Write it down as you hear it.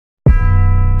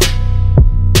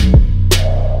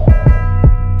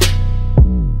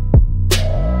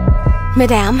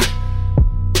Madame.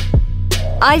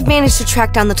 I've managed to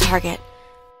track down the target.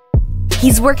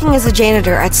 He's working as a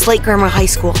janitor at Slate Grammar High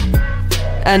School.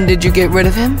 And did you get rid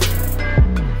of him?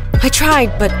 I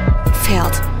tried, but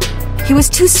failed. He was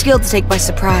too skilled to take by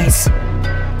surprise.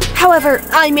 However,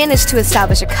 I managed to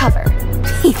establish a cover.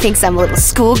 He thinks I'm a little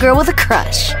schoolgirl with a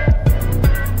crush.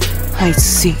 I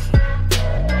see.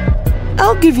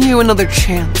 I'll give you another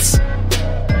chance.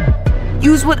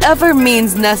 Use whatever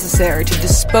means necessary to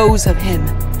dispose of him.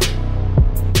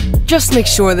 Just make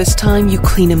sure this time you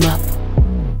clean him up.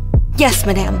 Yes,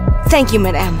 Madame. Thank you,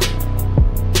 Madame.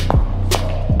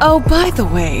 Oh, by the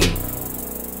way,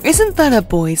 isn't that a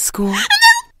boys' school?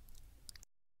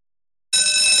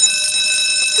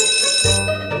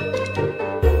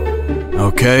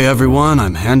 Okay, everyone,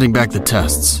 I'm handing back the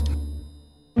tests.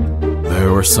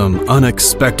 There were some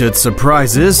unexpected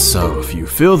surprises, so if you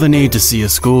feel the need to see a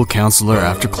school counselor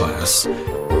after class...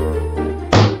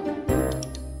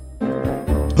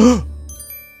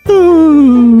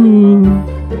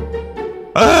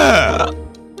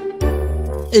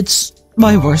 It's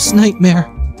my worst nightmare.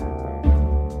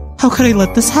 How could I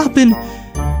let this happen?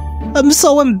 I'm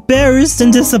so embarrassed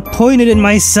and disappointed in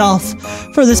myself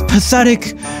for this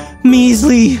pathetic,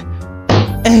 measly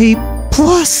A+.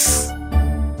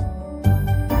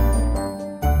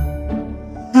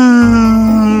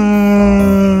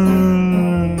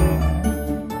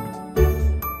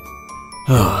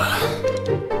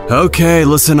 Okay,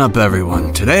 listen up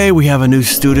everyone. Today we have a new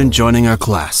student joining our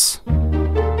class.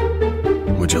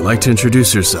 Would you like to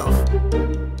introduce yourself?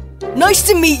 Nice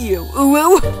to meet you,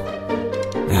 Uwu.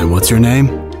 And what's your name?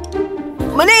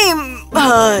 My name,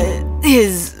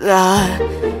 is,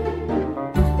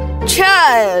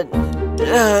 Chad,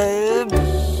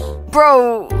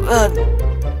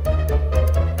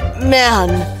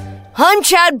 man. I'm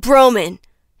Chad Broman.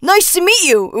 Nice to meet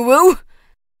you, Uwu.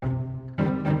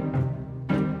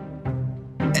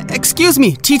 Excuse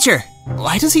me, teacher.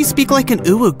 Why does he speak like an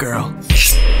uwu girl?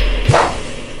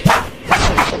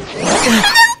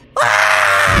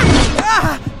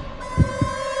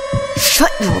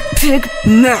 Shut your big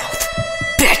mouth,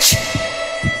 bitch!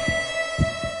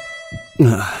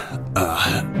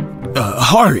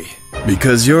 Hari,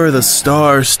 because you're the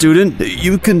star student,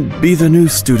 you can be the new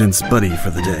student's buddy for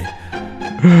the day.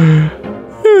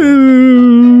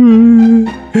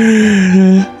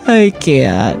 I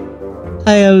can't.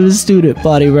 I have a student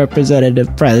body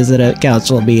representative president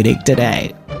council meeting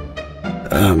today.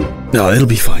 No, it'll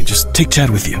be fine. Just take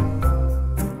Chad with you.